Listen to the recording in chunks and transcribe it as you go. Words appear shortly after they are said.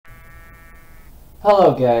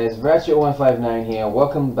Hello guys, Ratchet159 here.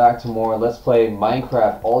 Welcome back to more Let's Play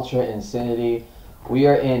Minecraft Ultra Insanity. We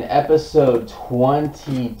are in episode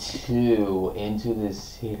 22 into this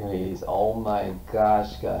series. Oh my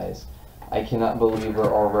gosh, guys. I cannot believe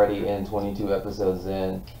we're already in 22 episodes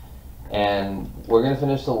in. And we're going to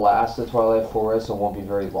finish the last of Twilight Forest, so it won't be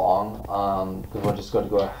very long. Because we're just going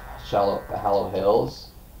to go to Hollow Hills.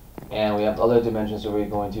 And we have other dimensions that we're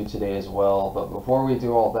going to today as well. But before we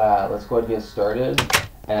do all that, let's go ahead and get started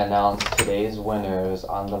and announce today's winners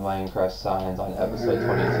on the Minecraft Signs on episode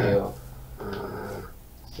 22.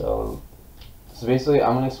 So basically,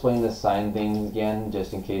 I'm going to explain the sign thing again,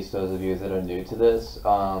 just in case those of you that are new to this.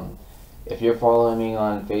 If you're following me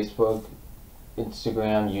on Facebook,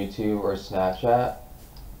 Instagram, YouTube, or Snapchat,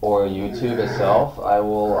 or YouTube itself, I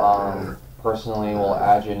will personally will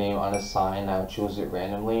add your name on a sign. I'll choose it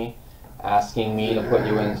randomly, asking me to put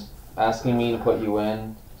you in.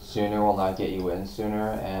 Sooner will not get you in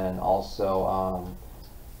sooner, and also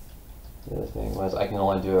the other thing was I can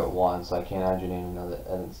only do it once. I can't add your name another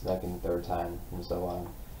second, third time, and so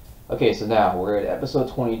on. Okay, so now we're at episode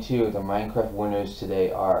 22. The Minecraft winners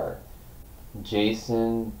today are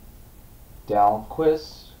Jason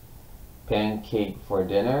Dalquist, Pancake for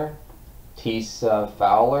Dinner, Tisa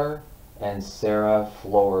Fowler, and Sarah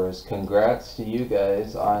Flores. Congrats to you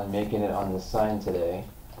guys on making it on the sign today.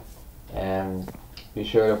 And be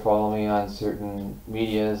sure to follow me on certain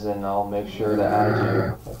medias, and I'll make sure to add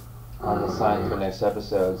you on the sign for next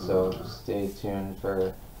episode. So stay tuned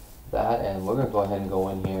for that. And we're going to go ahead and go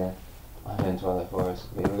in here. I'm in Twilight Forest.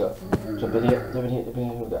 Okay, here we go. Jump in here, jump in here, jump in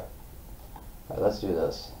here. Here we go. Alright, let's do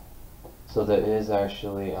this. So there is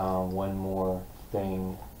actually one more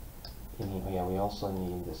thing. Yeah, we also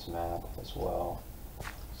need this map as well.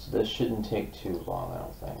 So this shouldn't take too long, I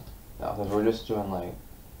don't think. No, because we're just doing like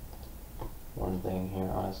one thing here,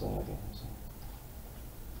 honestly. Okay.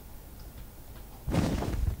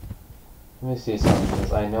 Let me see something,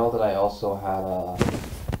 because I know that I also had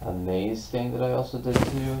a maze thing that I also did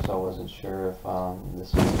too, so I wasn't sure if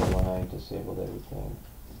this was the one I disabled everything.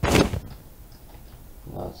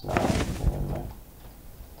 No, it's not. Okay, never mind.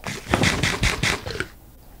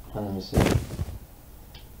 And let me see.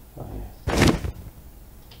 Oh, here.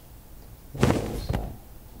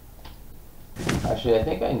 Actually, I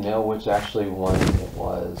think I know which actually one it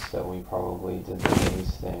was that we probably did the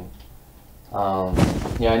maze thing.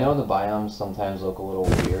 Yeah, I know the biomes sometimes look a little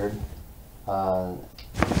weird. We're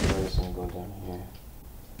just gonna go down here.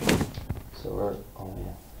 So we're, oh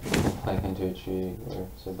yeah, like into a tree.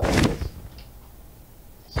 So back this.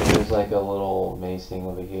 So there's like a little maze thing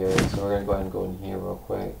over here. So we're gonna go ahead and go in here real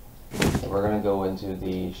quick. And we're gonna go into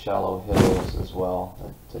the shallow hills as well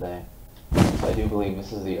today. So I do believe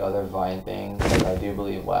this is the other vine thing, but I do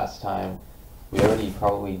believe last time we already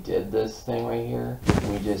probably did this thing right here.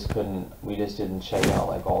 We just didn't check out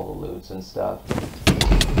like all the loots and stuff.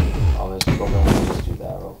 I'll just go ahead and just do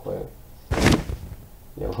that real quick.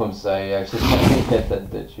 Yeah, whoops, I actually hit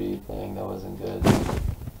the tree thing. That wasn't good.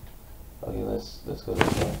 Okay, let's go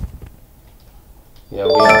this way. Yeah,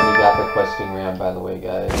 we already got the questing ram, by the way,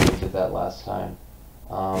 guys. We did that last time.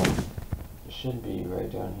 It should be right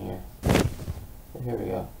down here. Here we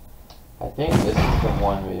go. I think this is the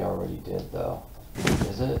one we already did, though.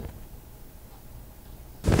 Is it?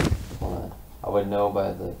 Hold on. I would know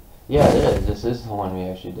by the... Yeah, it is. This is the one we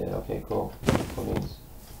actually did. Okay, cool. Cool beans.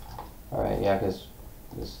 Alright, yeah, because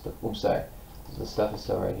this... Oops, sorry. The stuff is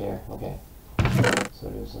still right here. Okay. So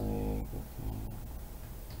there's like... Okay.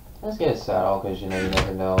 Let's get a saddle, because, you know, you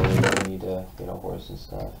never know. We really need to get a horse and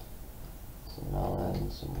stuff. Some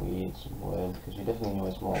melons, some weeds, some wood, because you definitely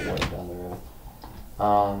need more wood down the road.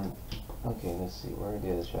 Okay, let's see, where are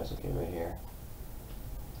the other chests? Okay, right here.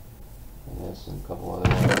 And there's some couple other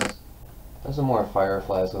ones. There's some more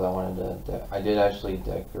fireflies, because I wanted to, I did actually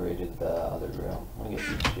decorated the other room. I'm gonna get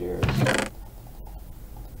some shears.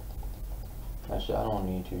 Actually, I don't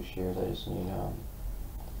need 2 shears, I just need,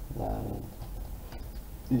 that and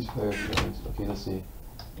these fireflies. Okay, let's see.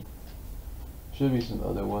 Should be some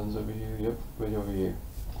other ones over here. Yep, right over here.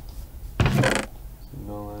 Some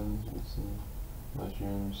melons with some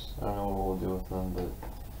mushrooms. I don't know what we'll do with them, but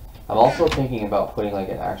I'm also thinking about putting like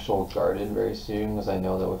an actual garden very soon, because I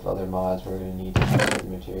know that with other mods we're going to need to have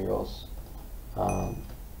certain materials. Okay.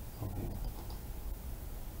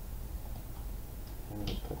 Let me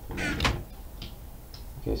just put them in there.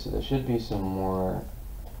 Okay, so there should be some more.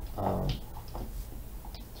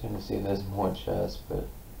 Trying to see if there's more chests, but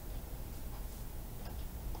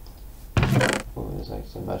oh, there's like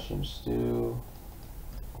some mushroom stew.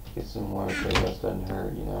 Get some more so that doesn't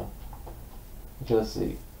hurt, you know. Okay, let's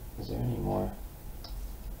see. Is there any more?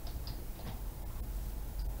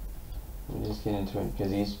 Let me just get into it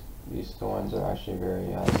because these thorns are actually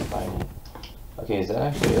very spiny. Okay, is that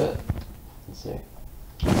actually it? Let's see.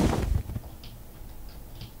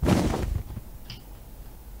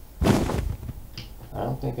 I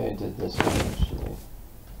don't think I did this one actually.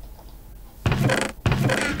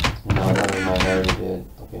 No, never mind, I already did.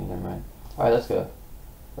 Okay, never mind. Alright, let's go.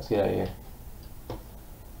 Let's get out of here.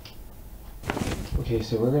 Okay,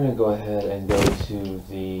 so we're gonna go ahead and go to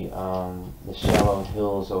the shallow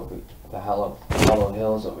hills over the hollow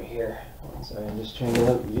hills over here. One second, I'm just trying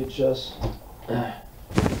to readjust.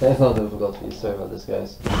 Technical difficulties. Sorry about this,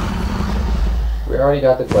 guys. We already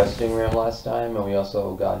got the questing ram last time, and we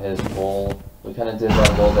also got his bull. We kind of did that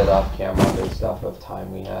a little bit off camera based off of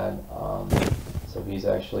time we had. So he's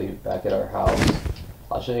actually back at our house.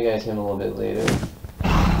 I'll show you guys him a little bit later.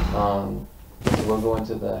 So we're going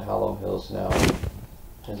to the Hollow Hills now,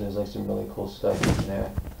 because there's like some really cool stuff in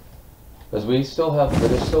there. Because we still have,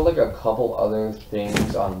 there's still like a couple other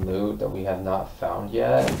things on loot that we have not found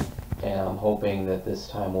yet, and I'm hoping that this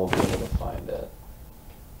time we'll be able to find it.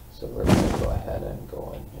 So we're gonna go ahead and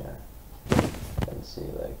go in here and see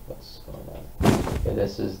like what's going on. Okay,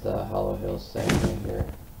 this is the Hollow Hills thing right here.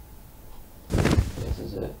 This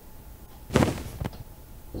is it.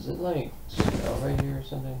 Is it like snow right here or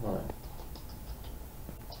something? Hold on.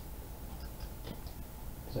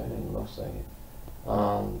 Because everything looks like it.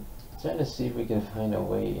 Trying to see if we can find a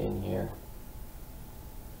way in here.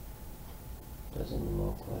 Doesn't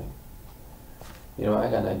look like. You know what, I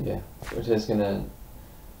got an idea. We're just gonna,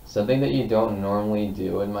 something that you don't normally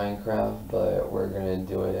do in Minecraft, but we're gonna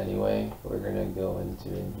do it anyway. We're gonna go into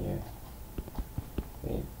in here.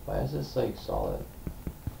 Wait, why is this like solid?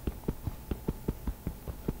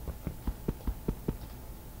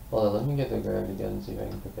 Hold on, let me get the gravity gun and see if I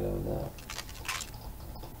can pick it up with that.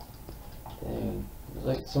 Dang, there's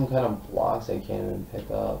like some kind of blocks I can't even pick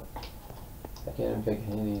up. I can't even pick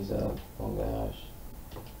any of these up. Oh gosh.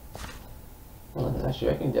 Well,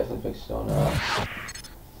 actually, I can definitely pick stone up.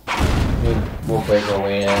 I mean, we'll break our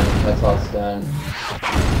way in. That's all it's done.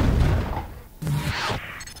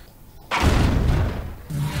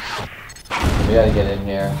 We gotta get in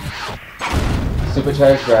here.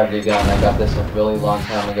 Supercharged gravity gun. I got this a really long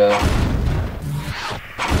time ago.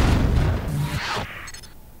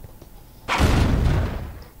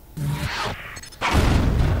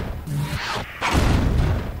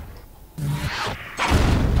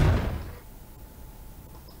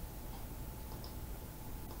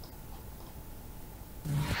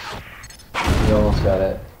 We almost got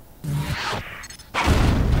it.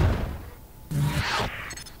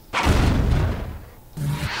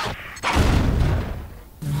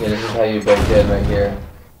 Yeah, this is how you break in right here.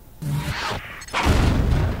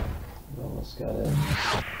 We almost got it.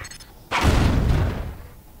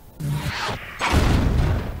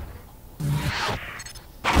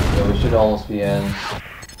 Yeah, we should almost be in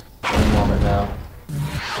any moment now.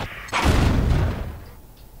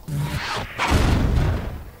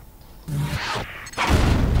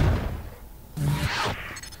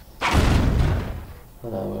 Oh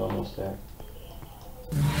no, we're almost there.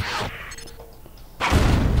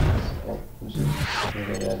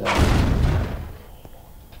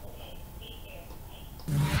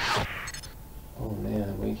 Oh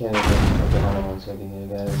man, we can't even put on in 1 second here,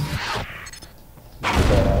 guys. Get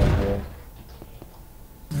that out of here.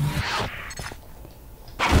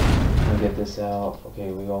 Let me get this out.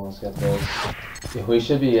 Okay, we almost got this. Yeah, we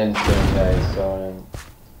should be in soon, guys, so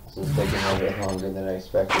this is taking a little bit longer than I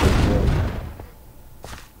expected it to.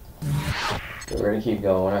 But we're gonna keep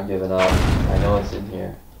going, we're not giving up. I know it's in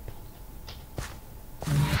here.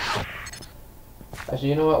 Actually,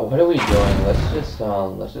 you know what are we doing? Let's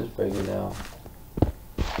just break it down.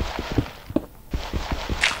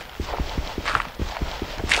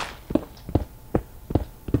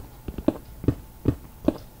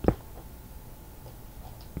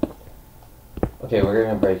 Okay, we're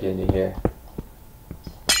gonna break into here.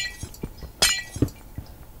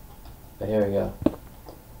 But here we go.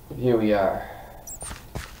 Here we are.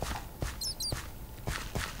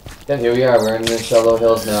 Yeah, here we are. We're in the Shallow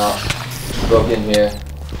Hills now. Broke in here.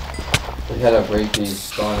 We gotta break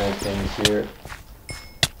these spawner things here.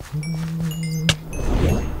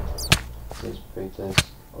 Let's break this.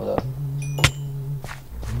 Hold up.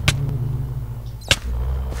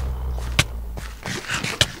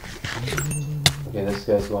 Okay, this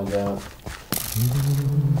guy's going down.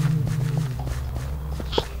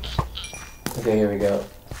 Okay, here we go.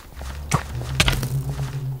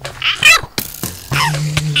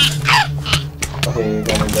 Okay, you're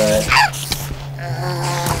gonna die.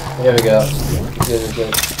 Here we go.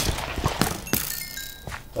 Good.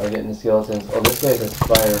 getting the skeletons. Oh, this guy's a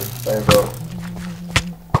fire boat.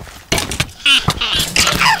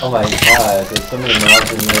 Oh my god, there's so many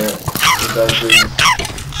mobs in here.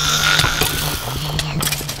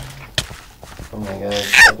 Oh my gosh.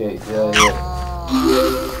 Okay, get out of here.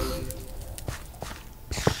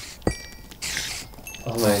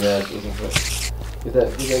 Oh my gosh, get that.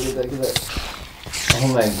 Oh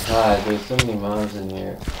my god, there's so many mobs in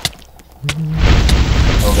here.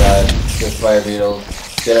 Oh god, there's fire beetles.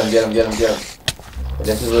 Get them.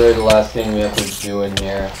 This is literally the last thing we have to do in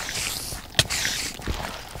here.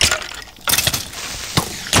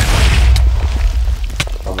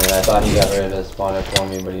 Oh man, I thought he got rid of the spawner for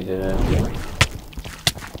me, but he didn't.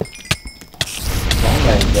 Oh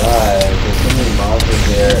my god, there's so many mobs in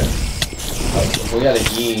there. We gotta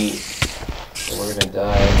eat, or we're gonna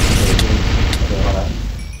die. Okay, hold on.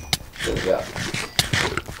 There we go.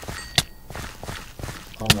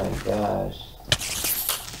 Oh my gosh.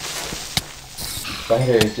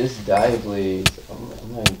 Spiders, just die please. Oh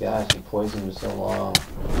my gosh, you poisoned me so long.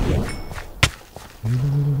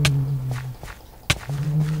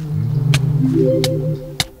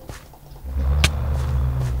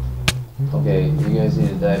 Okay, you guys need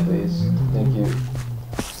to die please. Thank you.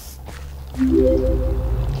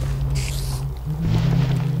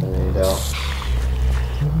 There you go.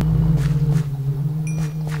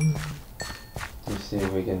 Let's see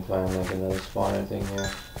if we can find like another spawner thing here.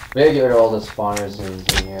 We gotta get rid of all the spawners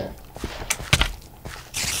in here.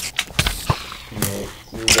 Okay,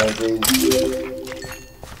 see you guys please.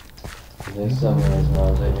 There's some of those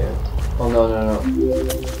mobs right here. Oh no.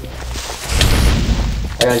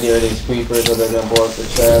 I gotta get rid of these creepers or they're gonna blow up the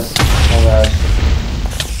chest. Oh gosh.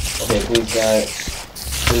 Okay, please die.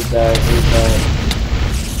 Please die.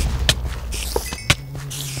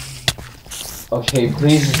 Okay,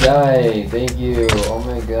 please die. Thank you. Oh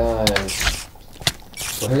my gosh.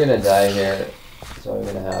 We're gonna die here. That's all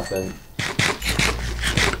gonna happen.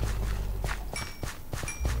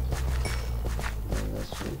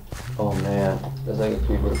 Oh man, there's like a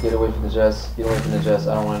creeper. Get away from the chest. Get away from the chest.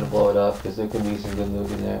 I don't want it to blow it up because there could be some good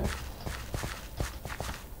loot in there.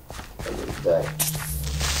 Okay, die.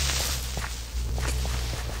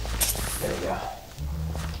 There we go.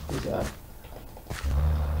 He's gone.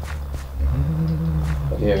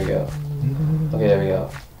 Okay, here we go. Okay, there we go.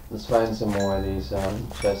 Let's find some more of these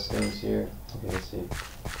chest things here. Okay, let's see.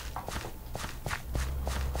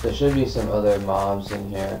 There should be some other mobs in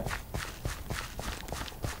here.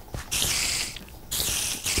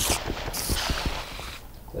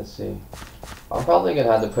 Let's see. I'm probably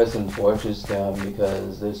gonna have to put some torches down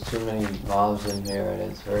because there's too many mobs in here and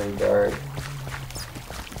it's very dark.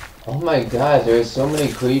 Oh my god, there's so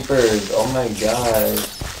many creepers. Oh my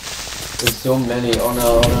gosh. There's so many. Oh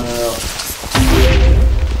no.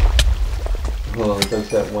 Oh, it took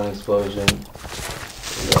that one explosion.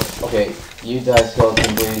 Okay, you die,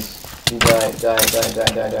 skeleton, please. You die.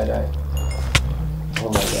 Oh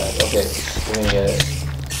my god. Okay, we're gonna get it.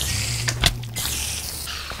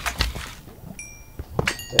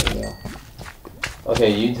 There we go. Okay,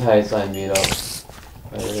 you die, slime beetle.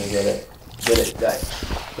 Alright, we're gonna get it. Get it, die.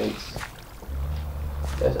 Thanks.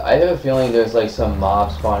 I have a feeling there's like some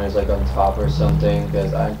mob spawners like on top or something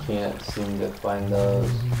because I can't seem to find those.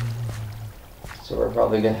 So we're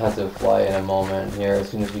probably gonna have to fly in a moment here as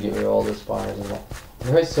soon as we get rid of all the spawners and that.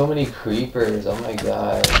 There are so many creepers, oh my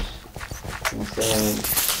gosh. It's insane.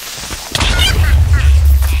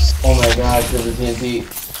 Oh my gosh, there's a TNT.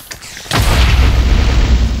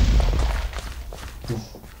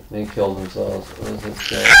 They killed themselves. What is this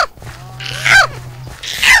guy?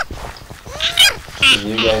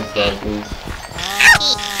 You guys die, please.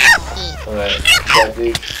 Alright, die,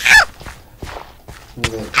 please.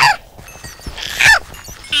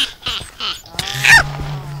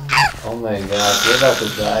 Oh my gosh, we're about to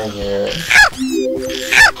die here.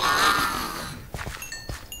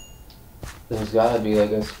 There's gotta be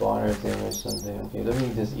like a spawner thing or something. Okay, let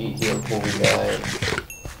me just eat here before we die.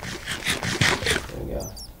 There we go.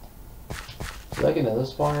 Is there like another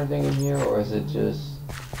spawner thing in here, or is it just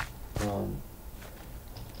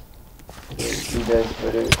okay, you guys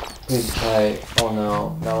better please die. Oh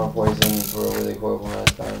no, now we're poisoned for a really horrible amount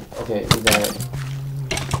of time. Okay, we died.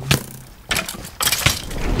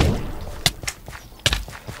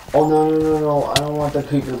 Oh no, I don't want the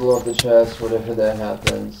creeper to blow up the chest, whatever that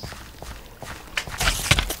happens.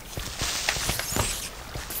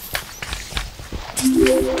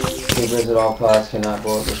 Creepers at all costs cannot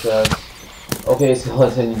blow up the chest. Okay,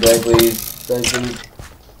 skeleton, you die please. Die please.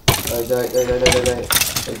 Die.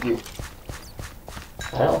 Thank you.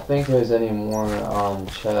 I don't think there's any more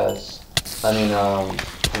chests. I mean, you know,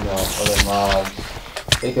 other mobs.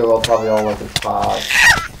 think they're all probably all at the top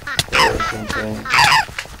or something.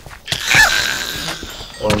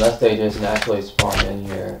 Or unless they just naturally spawn in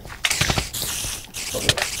here.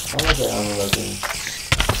 Okay, how much am I looking?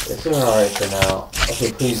 It's doing alright for now.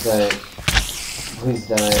 Okay, please die. Please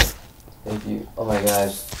die. Thank you. Oh my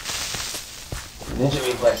gosh. Ninja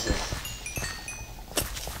reflexes.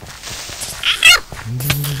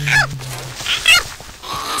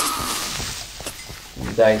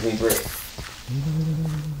 Die, Creeper.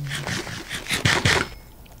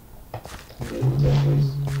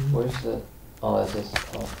 Where's the... Oh, that's just...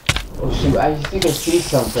 Oh shoot, I think I see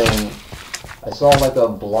something. I saw like a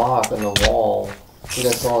block on the wall. I think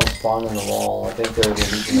I saw them spawn in the wall. I think they're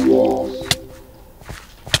releasing the walls.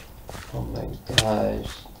 Oh my gosh.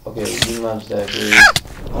 Okay, you mobs die, please.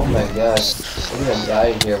 Oh my gosh. We're gonna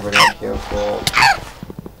die here if we're not careful.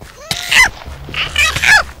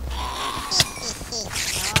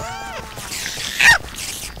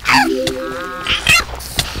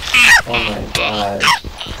 Oh my gosh.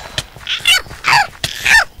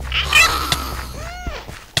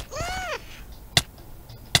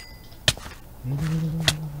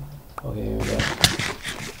 Okay, here we go.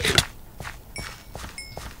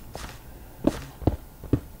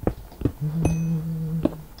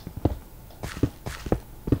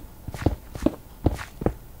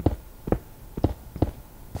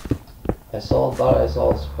 Thought I saw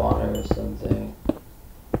a spawner or something.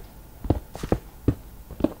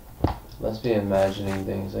 Must be imagining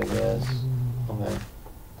things, I guess. Oh man.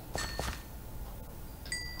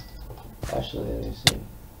 Actually, let me see.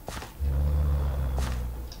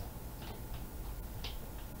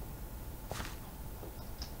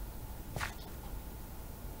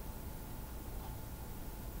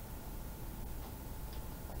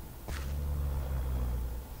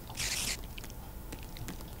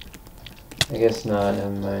 I guess not, never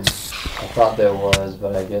mind. I thought there was,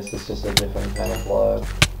 but I guess it's just a different kind of log.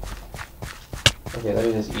 Okay, let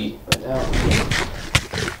me just eat right now.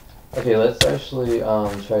 Okay, let's actually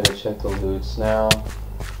try to check the loots now.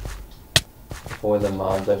 Before the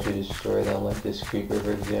mobs actually destroy them, like this creeper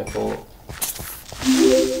for example.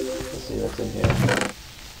 Let's see what's in here.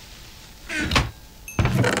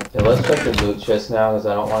 Okay, let's check the loot chest now, because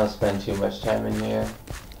I don't want to spend too much time in here.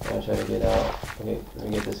 I'm gonna try to get out. Okay, let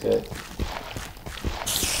me get this guy.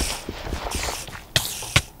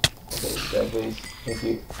 Please. Thank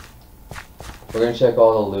you. We're gonna check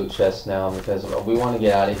all the loot chests now because we want to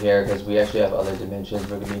get out of here because we actually have other dimensions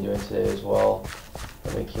we're gonna be doing today as well.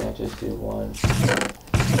 And we can't just do one.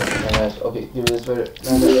 Oh my gosh. Okay, give me this right.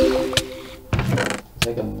 It's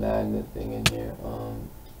like a magnet thing in here.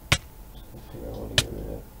 Just gonna figure out what to get rid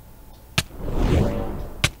of.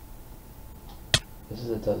 This is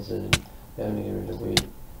a tough decision. Yeah, I'm gonna get rid of weed.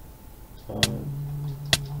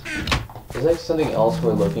 There's like something else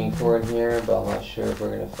we're looking for in here, but I'm not sure if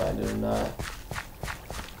we're gonna find it or not.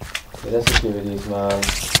 Okay, let's just give it these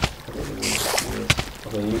mobs.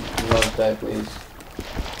 Okay, you mobs back, please.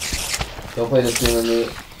 Don't play this game with me.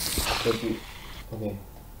 Thank you. Okay.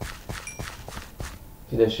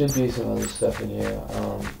 Okay, there should be some other stuff in here.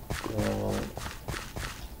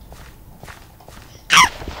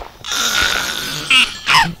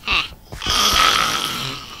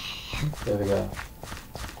 There we go.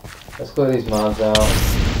 Let's clear these mobs out.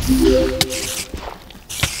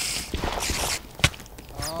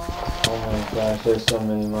 Oh my gosh, there's so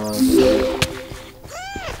many mobs here.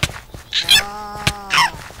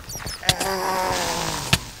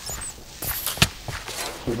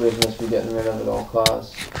 Creepers must be getting rid of at all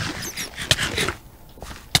costs.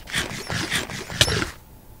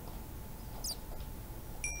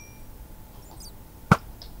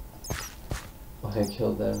 Oh, I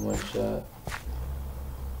killed that in one shot.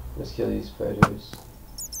 Let's kill these spiders.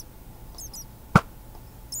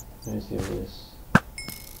 Let's do this.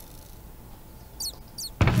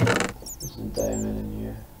 There's some diamond in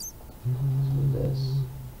here. Let's do this.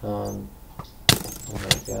 Oh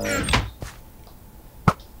my gosh.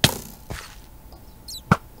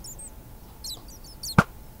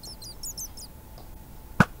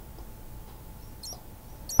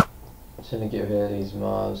 I'm trying to get rid of these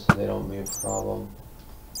mobs so they don't be a problem.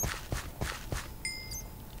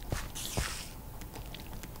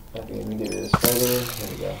 Okay, let me get rid of the spider. There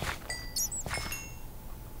we go.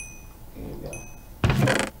 There we go.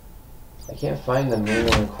 I can't find the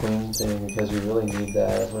moon and queen thing because we really need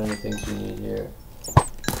that. That's one of the things we need here.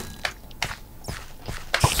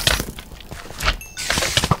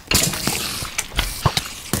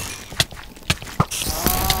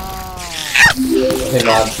 Okay,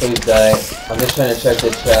 mobs, please die. I'm just trying to check the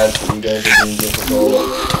chat, but you guys are being difficult.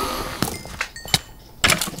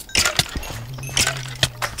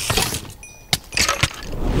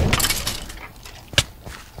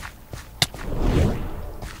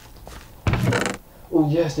 Oh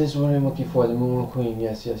yes, this is what I'm looking for. The Moon Queen.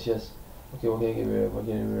 Yes, yes, yes. Okay, we're gonna get rid of. We're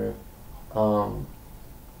getting rid of.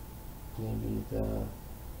 Maybe the.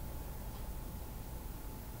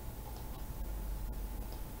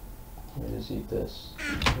 Let me just eat this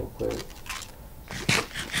real quick.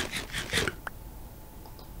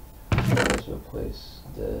 Let's replace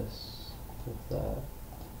this with that.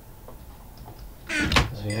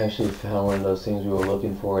 So we actually found one of those things we were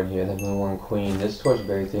looking for in here, the Moonworm Queen. This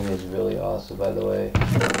torchberry thing is really awesome, by the way.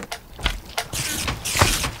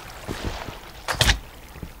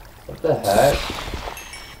 What the heck?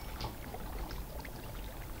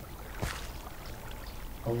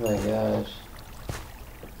 Oh my gosh.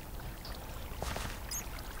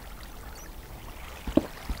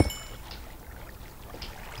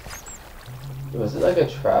 Was it like a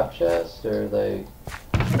trap chest or like...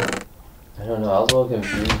 I don't know, I was a little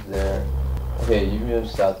confused there. Okay, you can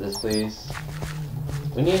stop this please.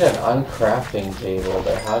 We need an uncrafting table,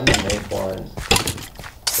 but how do you make one?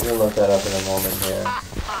 We're gonna look that up in a moment here.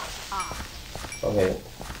 Okay,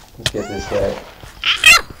 let's get this guy.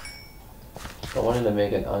 I wanted to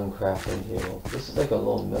make an uncrafting table. This is like a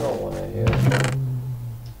little middle one right here.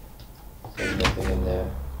 There's nothing in there.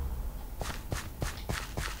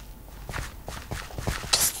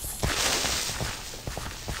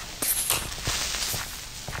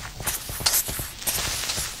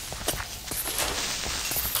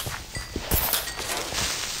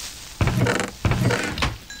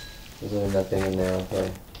 There's nothing in there,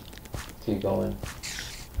 okay. Keep going.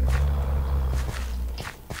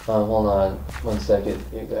 Hold on 1 second,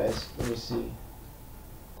 you guys. Let me see.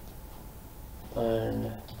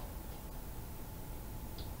 Crafting,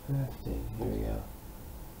 here we go.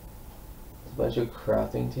 A bunch of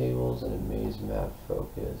crafting tables and a maze map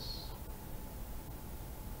focus.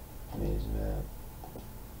 Maze map.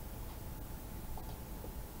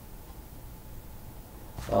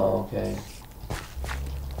 Oh, okay.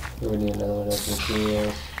 We need another one of those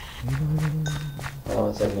materials. Hold on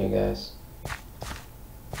 1 second, you guys.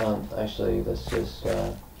 Actually, let's just,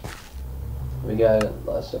 we got a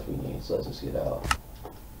lot of stuff we need, so let's just get out.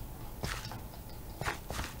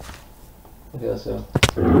 Okay, let's go.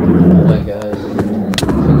 Oh my gosh.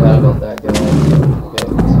 Forgot about that guy. Okay,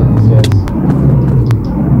 let's get these guys.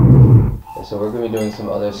 Okay, so we're going to be doing some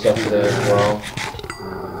other stuff today as well.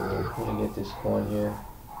 I'm going to get this corn here.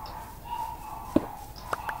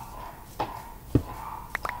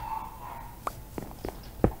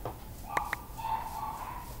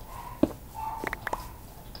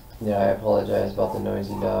 Yeah, I apologize about the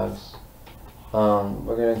noisy dogs.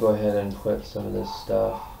 We're gonna go ahead and put some of this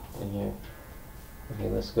stuff in here. Okay,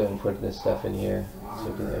 let's go ahead and put this stuff in here so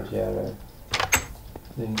we can empty out our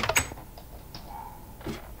thing.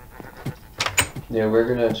 Yeah, we're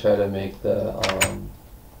gonna try to make the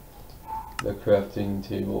crafting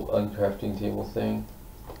table, uncrafting table thing.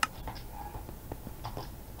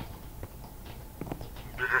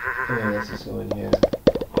 Okay, let's just go in here.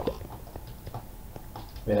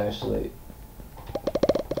 Wait, actually,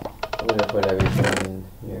 I'm gonna put everything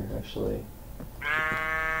in here, actually.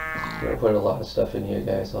 I'm gonna put a lot of stuff in here,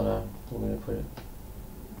 guys, hold on. I'm gonna put it.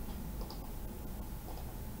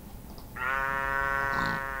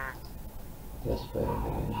 Let's put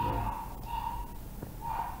everything in here.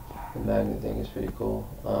 The magnet thing is pretty cool.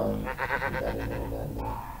 Put that in there, that in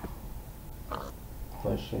there.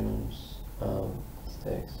 Mushrooms,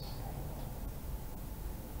 sticks.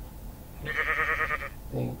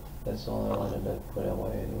 I think that's all I wanted to put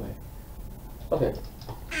away anyway. Okay.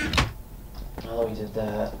 Oh, we did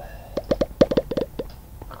that.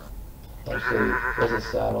 Actually, there's a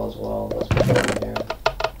saddle as well. Let's put that in here.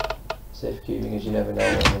 Safekeeping, because you never know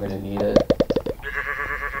when we're gonna need it.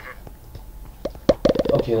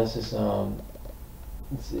 Okay, let's just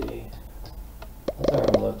let's see. That's how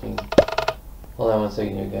I'm looking. Hold on 1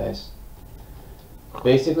 second here, guys.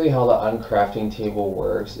 Basically how the uncrafting table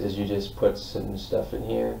works is you just put some stuff in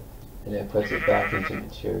here and it puts it back into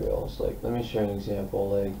materials. Like, let me show you an example.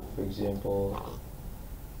 Like, for example,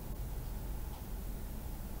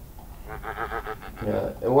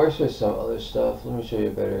 yeah, it works with some other stuff. Let me show you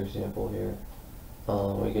a better example here.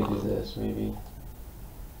 We can do this maybe.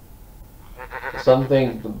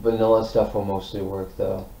 Something vanilla stuff will mostly work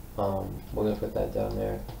though. We're gonna put that down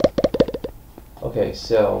there. Okay,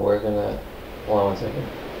 so we're gonna. Hold on 1 second.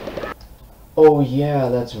 Oh yeah,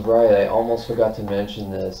 that's right. I almost forgot to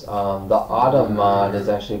mention this. The Atum mod is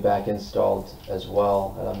actually back installed as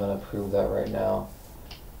well, and I'm gonna prove that right now.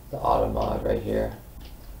 The Atum mod right here.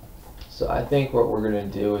 So I think what we're gonna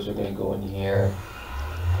do is we're gonna go in here.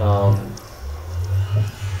 I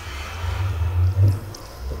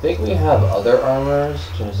think we have other armors.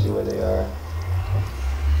 Trying to see where they are.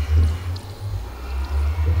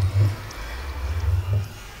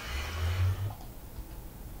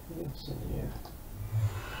 It's in here.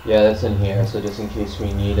 Yeah, that's in here, so just in case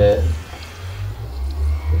we need it.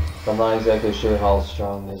 I'm not exactly sure how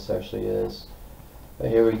strong this actually is. But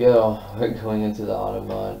here we go. We're going into the Atum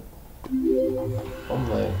mod. Oh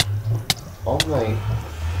my. Oh my.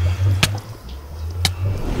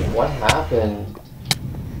 What happened?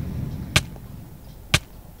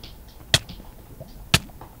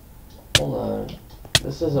 Hold on.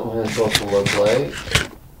 This isn't what it's supposed to look like.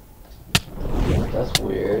 That's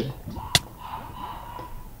weird.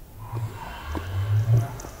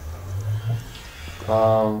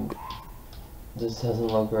 This doesn't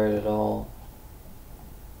look right at all.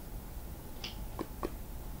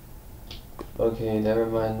 Okay, never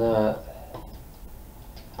mind that.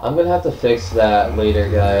 I'm gonna have to fix that later,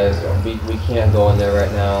 guys. We can't go in there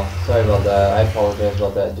right now. Sorry about that. I apologize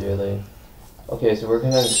about that dearly. Okay, so we're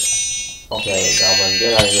gonna... Okay, Goblin,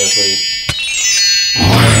 get out of here, please.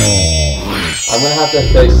 I'm gonna have to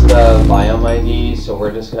fix the Biome ID, so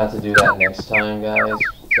we're just gonna have to do that next time, guys.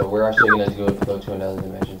 So we're actually gonna go to another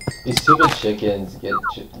dimension. These stupid chickens, get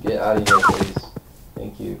out of here, please.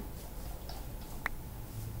 Thank you.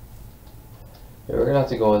 Yeah, we're gonna have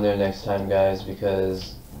to go in there next time, guys,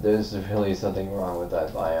 because there's really something wrong with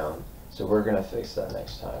that biome. So we're gonna fix that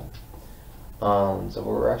next time. So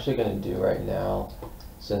what we're actually gonna do right now,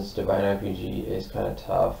 since Divine RPG is kind of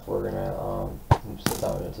tough, we're gonna that's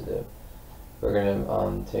not what to do. We're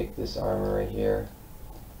gonna take this armor right here,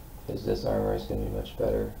 because this armor is gonna be much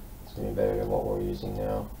better. It's gonna be better than what we're using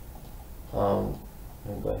now. I'm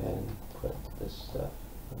gonna go ahead and put this stuff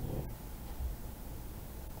in here.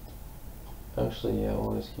 Actually, yeah, we'll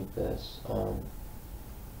always keep this.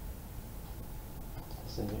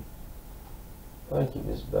 This in here. Go ahead and keep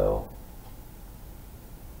this bow.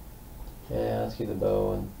 Yeah, let's keep the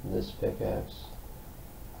bow and this pickaxe.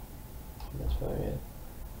 That's probably it.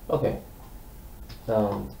 Okay.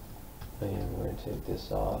 And we're gonna take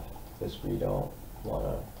this off because we don't want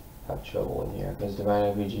to have trouble in here, because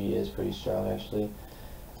Divine RPG is pretty strong actually.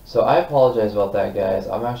 So I apologize about that, guys.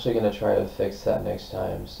 I'm actually gonna try to fix that next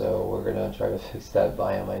time. So we're gonna try to fix that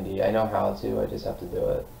Biome ID. I know how to. I just have to do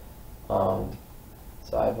it.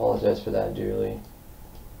 So I apologize for that dearly.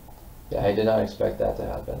 Yeah, I did not expect that to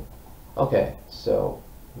happen. Okay, so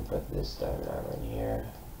we put this diamond armor in here.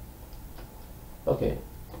 Okay.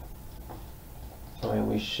 Alright,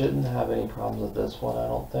 we shouldn't have any problems with this one, I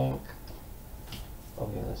don't think.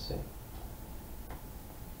 Okay, let's see.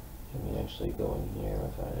 Can we actually go in here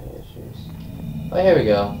without any issues? Oh, here we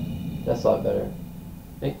go. That's a lot better.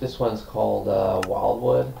 I think this one's called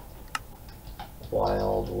Wildwood.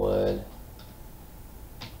 Wildwood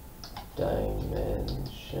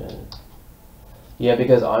Dimension. Yeah,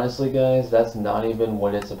 because honestly, guys, that's not even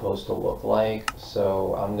what it's supposed to look like.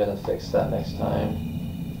 So I'm gonna fix that next time.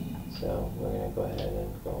 So we're gonna go ahead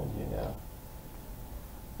and go in here now.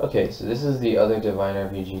 Okay, so this is the other Divine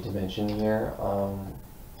RPG dimension here. Oh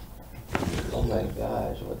my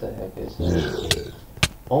gosh, what the heck is this?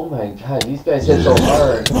 Oh my god, these guys hit so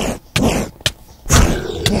hard.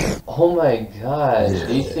 Oh my gosh,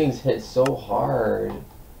 these things hit so hard.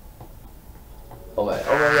 Oh my god,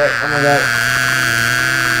 oh my god.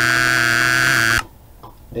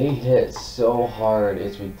 They hit so hard,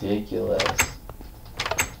 it's ridiculous.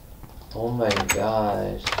 Oh my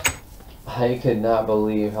gosh. I could not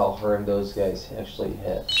believe how hard those guys actually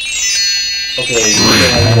hit. Okay,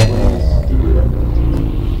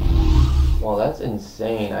 well, that's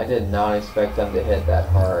insane. I did not expect them to hit that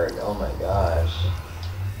hard. Oh my gosh.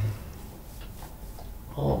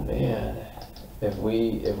 Oh man. If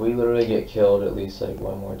we literally get killed at least like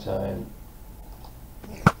one more time.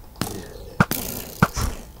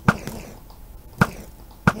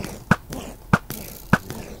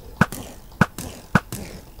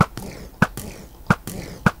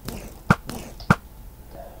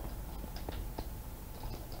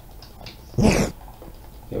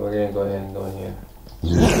 Okay, we're gonna go ahead and go in here.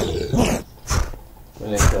 We're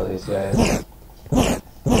gonna kill these guys. So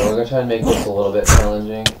we're gonna try and make this a little bit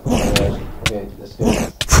challenging. Okay, let's go.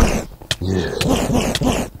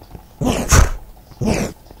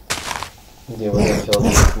 Okay, we're gonna kill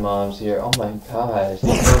these mobs here. Oh my gosh,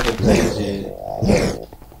 these mobs are crazy.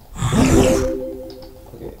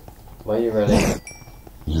 Okay, why are you running?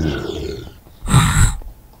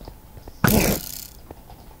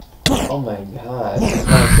 Oh my god, this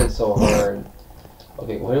guy hit so hard.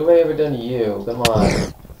 Okay, what have I ever done to you? Come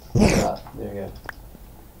on. Ah, there we go.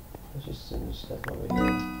 Let's just send this stuff over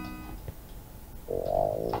here.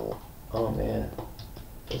 Oh man.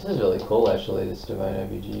 This is really cool actually, this Divine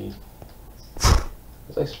RPG.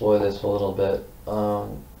 Let's explore this a little bit.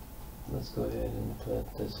 Let's go ahead and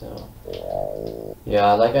put this out.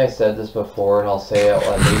 Yeah, like I said this before, and I'll say it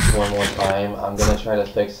at least one more time. I'm gonna try to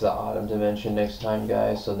fix the Atum dimension next time,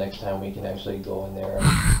 guys. So next time we can actually go in there and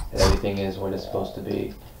everything is what it's supposed to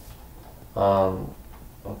be.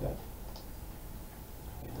 Okay.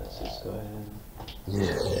 Let's just go ahead.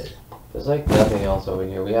 There's like nothing else over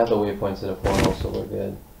here. We have the waypoints to the portal, so we're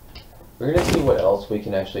good. We're gonna see what else we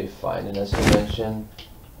can actually find in this dimension.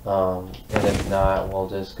 And if not, we'll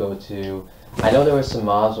just go to... I know there were some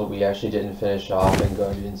mobs but we actually didn't finish off and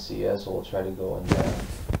Guard didn't see us, so we'll try to go in there.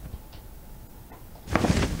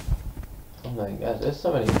 Oh my gosh, there's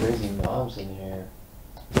so many crazy mobs in here.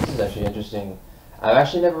 This is actually interesting. I've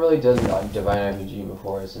actually never really done Divine RPG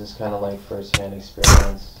before, so this is kind of like first-hand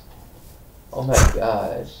experience. Oh my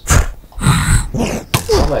gosh.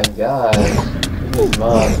 Oh my gosh. These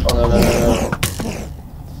mobs. Oh no no no no.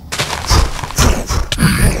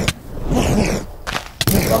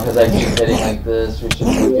 Because I keep hitting like this, we should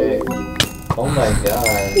be okay. Oh my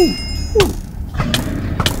god.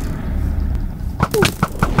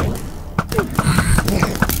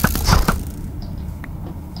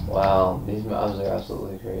 Wow, these mobs are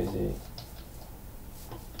absolutely crazy.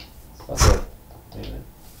 Okay, wait a minute.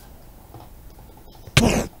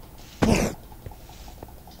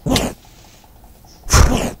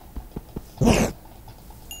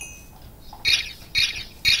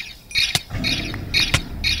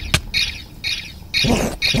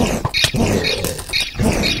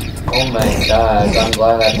 Oh my god, I'm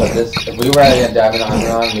glad I put this. If we were at a diamond armor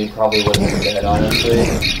on, we probably wouldn't have been dead, honestly.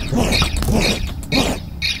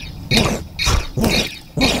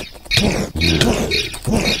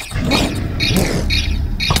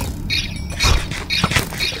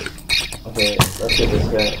 Okay, let's get this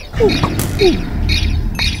guy.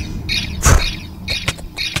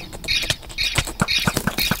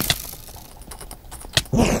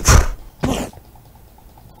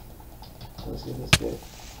 Let's get this guy.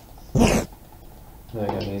 There we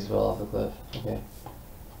go, he's well off the cliff. Okay.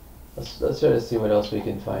 Let's try to see what else we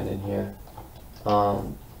can find in here.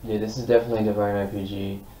 Yeah, this is definitely Divine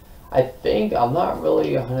RPG. I think, I'm not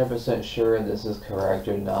really 100% sure this is correct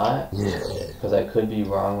or not, because I could be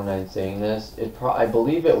wrong when I'm saying this. I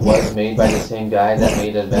believe it was made by the same guy that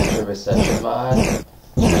made Adventure of Ascension mod.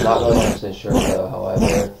 I'm not really 100% sure though,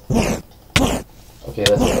 however. Okay,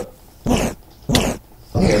 let's go.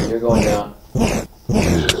 Okay, you're going down.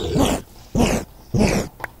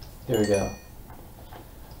 Here we go.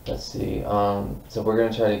 Let's see. So we're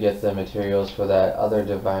gonna try to get the materials for that other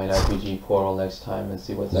Divine RPG portal next time and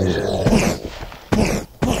see what's actually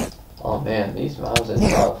next. Oh man, these mobs are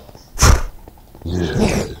tough.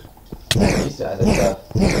 Man, these guys are tough.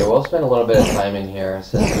 So we'll spend a little bit of time in here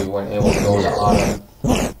since we weren't able to go into Atum.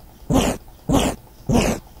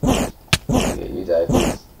 Okay, you die,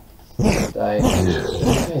 please. Die.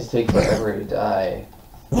 These guys take forever to die.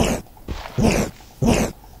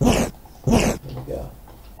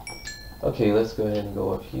 Okay, let's go ahead and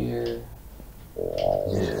go up here.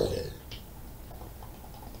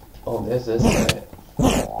 Oh, there's this guy.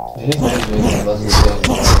 He's not doing the most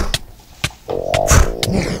ridiculous.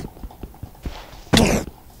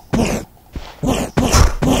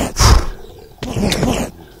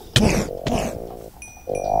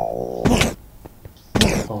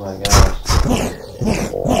 Oh my gosh.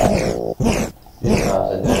 These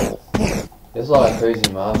mobs in there. There's a lot of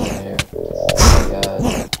crazy mobs in here. Oh my god.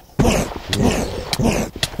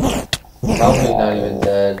 Probably not even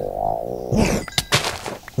dead.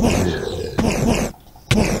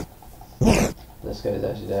 This guy's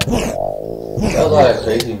actually dead. There's a lot of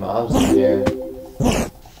crazy mobs in here.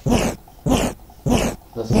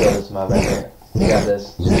 Let's kill this mob right here. We got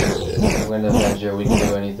this. We're in an adventure, we can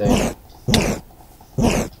do anything.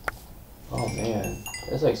 Oh man,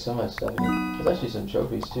 there's like so much stuff. There's actually some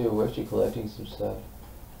trophies too. We're actually collecting some stuff.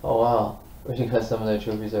 Oh wow, we actually got some of the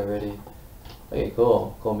trophies already. Okay,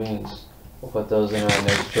 cool. Cool beans. We'll put those in our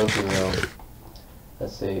next trophy room.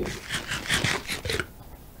 Let's see.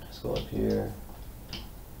 Let's go up here.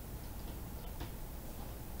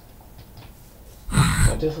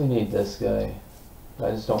 I definitely need this guy. I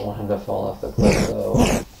just don't want him to fall off the cliff though.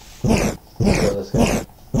 Let's kill this guy.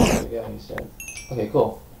 There we go, he's dead. Okay,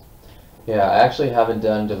 cool. Yeah, I actually haven't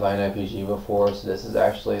done Divine RPG before, so this is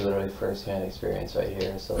actually literally first-hand experience right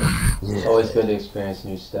here. So it's always good to experience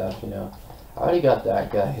new stuff, you know. I already got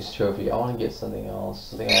that guy's trophy. I want to get something else.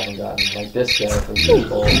 Something I haven't gotten. Like this guy, for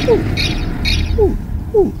example.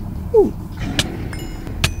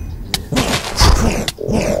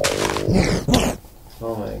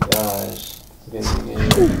 Oh my gosh. Look at the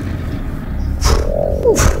game.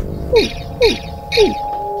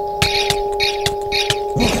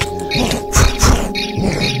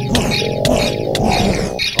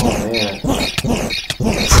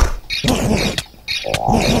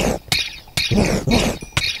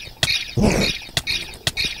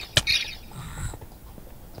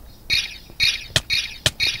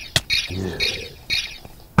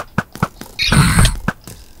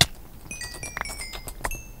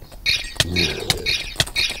 Oh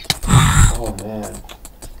man.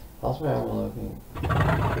 How's my armor looking?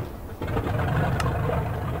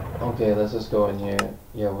 Okay, let's just go in here.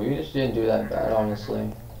 Yeah, we just didn't do that bad,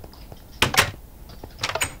 honestly.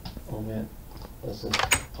 Oh man. This is...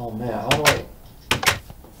 Oh man, how do I...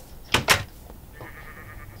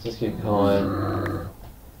 Let's just keep going.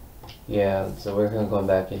 Yeah, so we're gonna go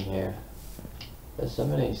back in here. There's so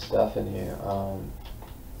many stuff in here.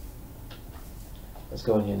 Let's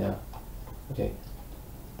go in here now. Okay.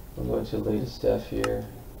 We'll go into the latest stuff here.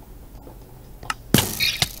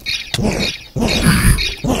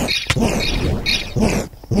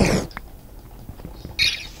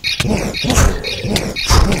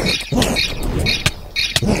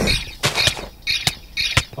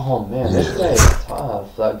 Oh man, this guy is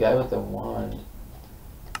tough. That guy with the wand.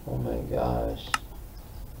 Oh my gosh.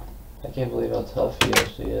 I can't believe how tough he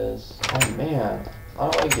actually is. Oh man, how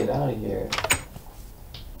do I get out of here?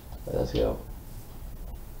 Let's go.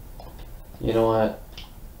 You know what?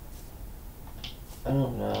 I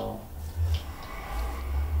don't know.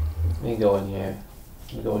 Let me go in here.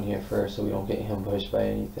 Let me go in here first so we don't get him pushed by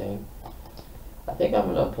anything. I think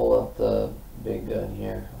I'm gonna pull up the big gun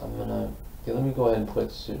here. I'm gonna... Okay, let me go ahead and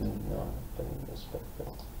put certain... No, I'm putting this back.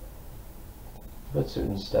 Put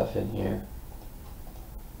certain stuff in here.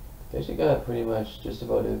 I actually got pretty much just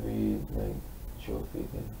about every, like, trophy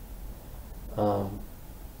thing.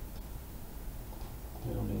 We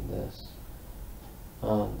don't need this. We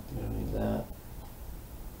don't need that.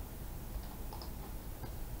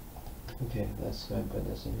 Okay, let's go ahead and put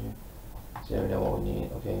this in here. So now we know what we need.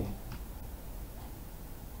 Okay.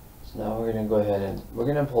 So now we're gonna go ahead and we're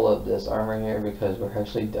gonna pull up this armor here because we're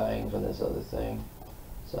actually dying from this other thing.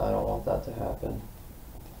 So I don't want that to happen.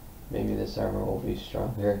 Maybe this armor will be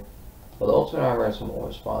stronger. Well, the ultimate armor has some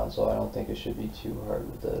ore spawn, so I don't think it should be too hard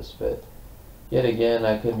with this. But yet again,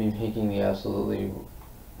 I could be making the absolutely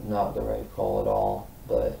not the right call at all.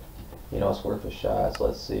 But you know, it's worth a shot. So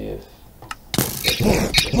let's see if.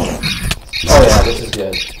 Oh yeah, this is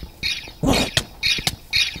good.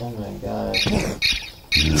 Oh my god.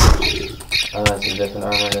 That's a different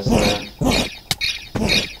armor this time.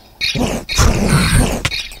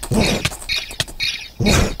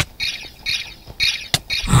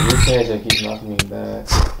 These guys are keep knocking me back.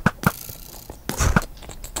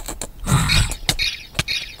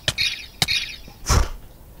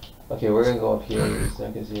 Okay, we're gonna go up here so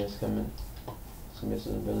I can see us coming. It's gonna be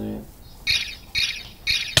something brilliant.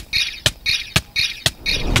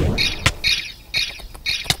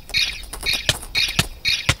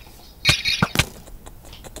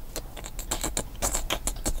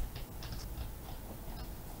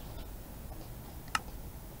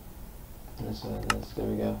 There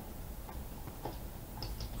we go.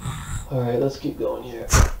 Alright, let's keep going here.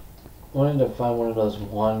 I wanted to find one of those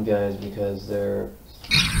wand guys because they're...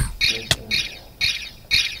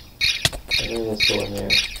 Maybe let's go in here.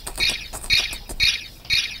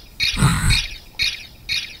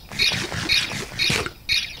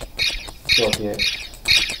 Let's go up here.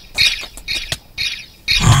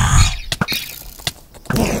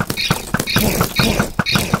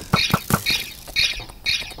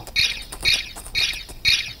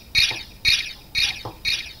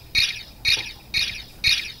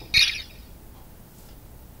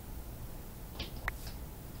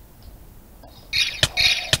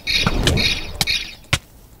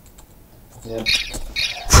 Yep.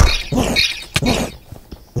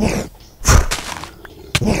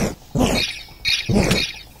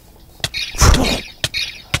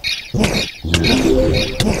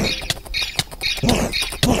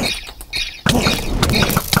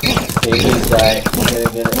 Baby's die. I'm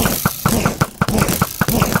gonna get it.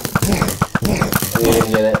 We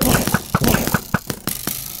didn't get it.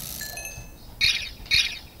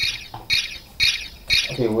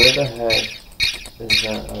 Okay, where the heck is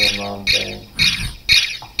that other mom thing?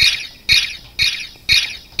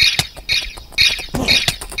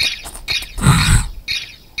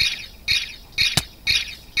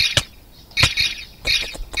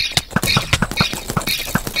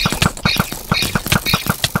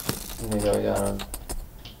 There we go, we got him.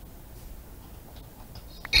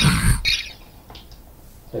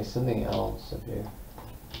 Like something else up here.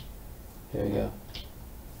 Here we go.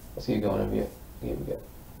 Let's keep going up here. Here we go.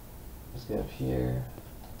 Let's get up here.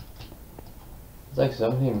 There's like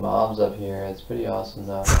so many mobs up here. It's pretty awesome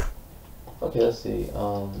though. Okay, let's see. I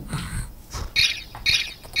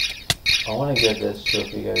want to get this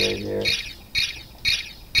trophy guy right here.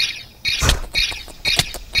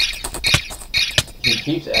 He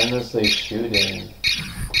keeps endlessly shooting.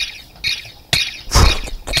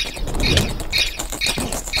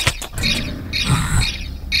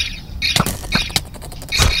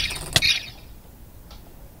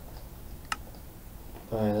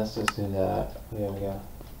 let's do that. There we go.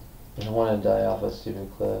 I don't want to die off a stupid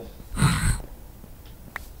cliff.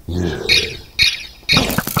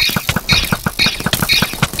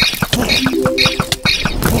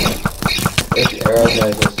 Those arrow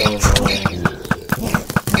guys are so annoying.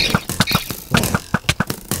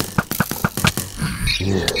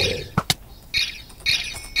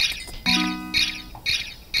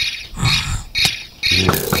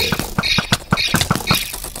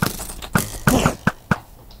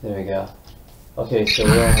 There we go. Okay, so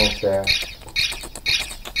we're almost there.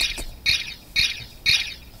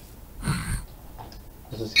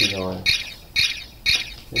 Let's just keep going.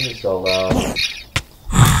 This is so loud.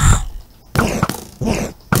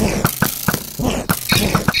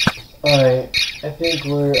 Alright, I think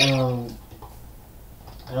we're,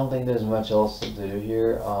 I don't think there's much else to do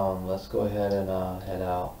here. Let's go ahead and, head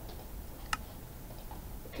out.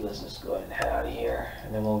 Okay, let's just go ahead and head out of here.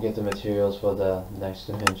 And then we'll get the materials for the next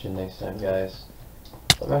dimension next time, guys.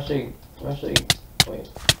 I'm actually, wait.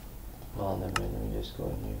 Oh, never mind, let me just go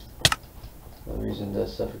in here. No reason to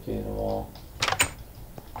suffocate in the wall.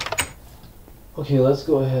 Okay, let's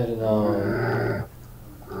go ahead and,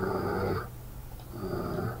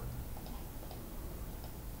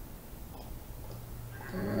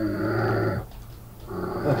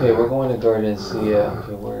 okay, we're going to Garden Sia.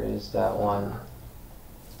 Okay, where is that one?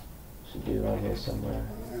 Should be around here somewhere.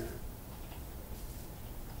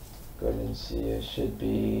 Garden Sia should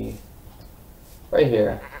be right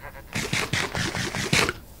here.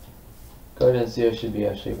 Garden Sia should be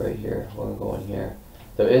actually right here. We're gonna go in here.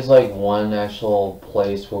 There is like one actual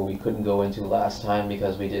place where we couldn't go into last time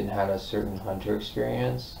because we didn't have a certain hunter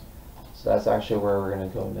experience. So that's actually where we're gonna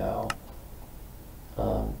go now.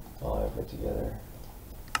 All effort together.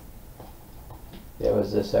 Yeah, it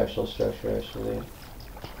was this actual structure actually.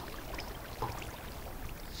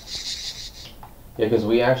 Yeah, because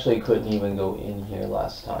we actually couldn't even go in here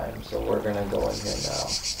last time, so we're gonna go in here now.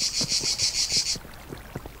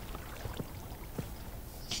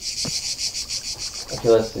 Okay,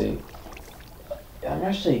 let's see. I'm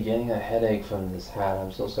actually getting a headache from this hat.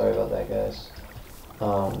 I'm so sorry about that, guys.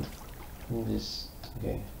 Let me just,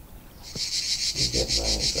 okay. Let me get my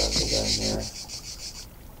grab the gun here.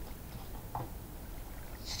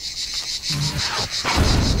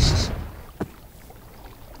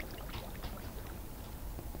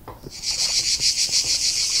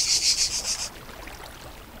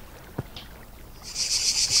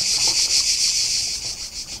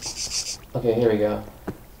 Okay, here we go.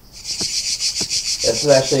 This is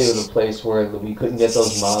actually the place where we couldn't get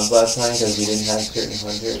those mobs last time because we didn't have certain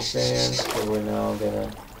hunter experience. So we're now gonna...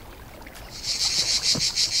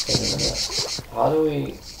 Wait a minute. How do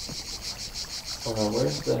we... Hold on,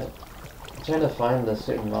 where's the... I'm trying to find the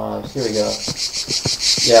certain mobs. Here we go.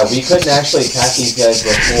 Yeah, we couldn't actually attack these guys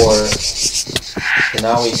before. So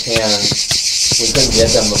now we can. We couldn't get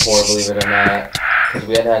them before, believe it or not. Because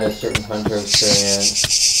we had had a certain hunter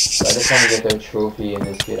experience. So I just want to get their trophy and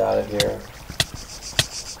just get out of here.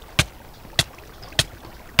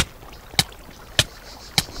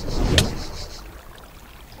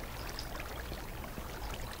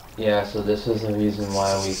 Yeah, so this is the reason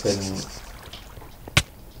why we couldn't...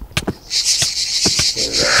 Here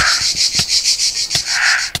we go.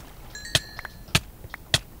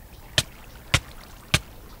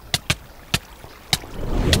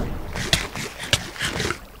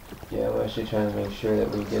 Yeah, we're actually trying to make sure that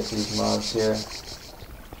we get these mobs here.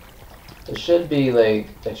 There should be like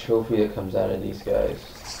a trophy that comes out of these guys.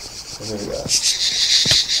 So here we go.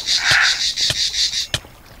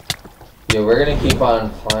 Yeah, we're gonna keep on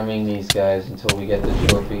farming these guys until we get the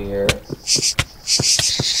trophy here.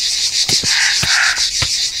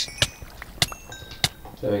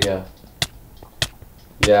 There we go.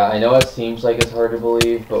 Yeah, I know it seems like it's hard to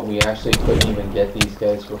believe, but we actually couldn't even get these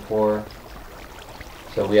guys before.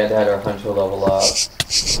 So we had to have our hunter level up.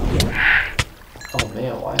 Oh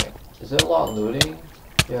man, why? Is it a lot looting?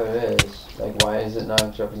 Yeah, it is. Like, why is it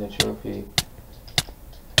not dropping the trophy?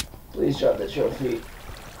 Please drop the trophy.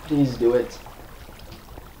 Please do it.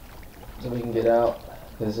 So we can get out.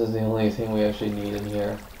 This is the only thing we actually need in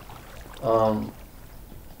here. Come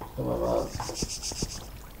on.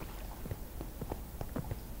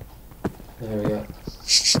 There we go.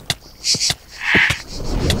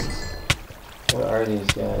 What are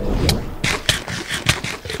these guys?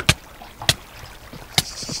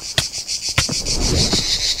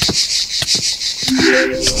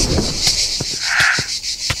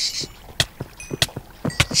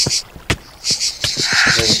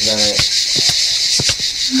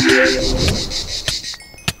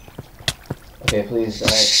 Okay, please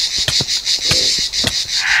die.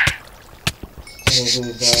 Okay,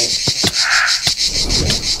 please die.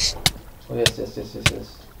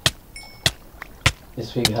 yes.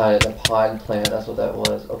 Yes, we got it. The pod plant. That's what that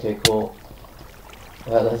was. Okay, cool.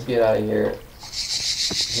 Alright, let's get out of here.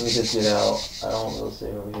 Let me just get out. I don't really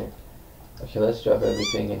save over here. Okay, let's drop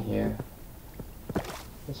everything in here.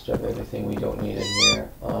 Let's drop everything we don't need in here.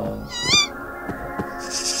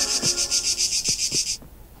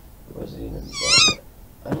 Was it even done?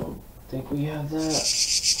 I don't think we have that.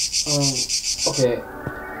 Okay.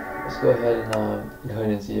 Let's go ahead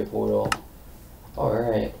and see a portal.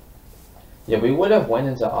 Alright. Yeah, we would have went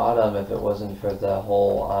into Atum if it wasn't for the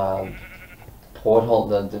whole portal,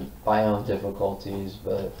 the biome difficulties,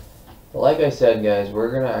 but like I said, guys,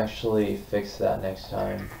 we're gonna actually fix that next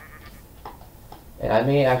time. And I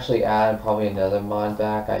may actually add probably another mod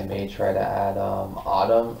back. I may try to add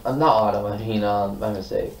Atum, not Atum, I mean my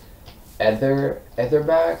mistake, Ether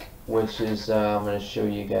back, which is I'm gonna show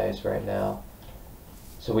you guys right now.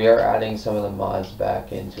 So we are adding some of the mods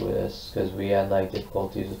back into this because we had like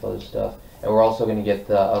difficulties with other stuff. And we're also going to get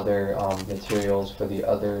the other materials for the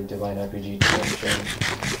other Divine RPG dimension.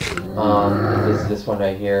 This one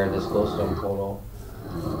right here, this glowstone portal.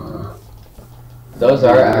 Those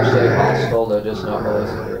are actually hostile, they're just not really a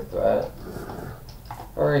severe threat.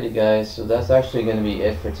 Alrighty guys, so that's actually going to be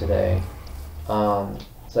it for today. So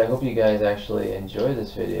I hope you guys actually enjoyed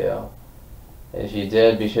this video. And if you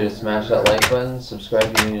did, be sure to smash that like button, subscribe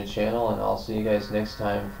if you're new to the channel, and I'll see you guys next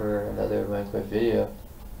time for another Minecraft video.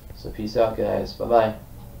 So peace out guys, bye bye.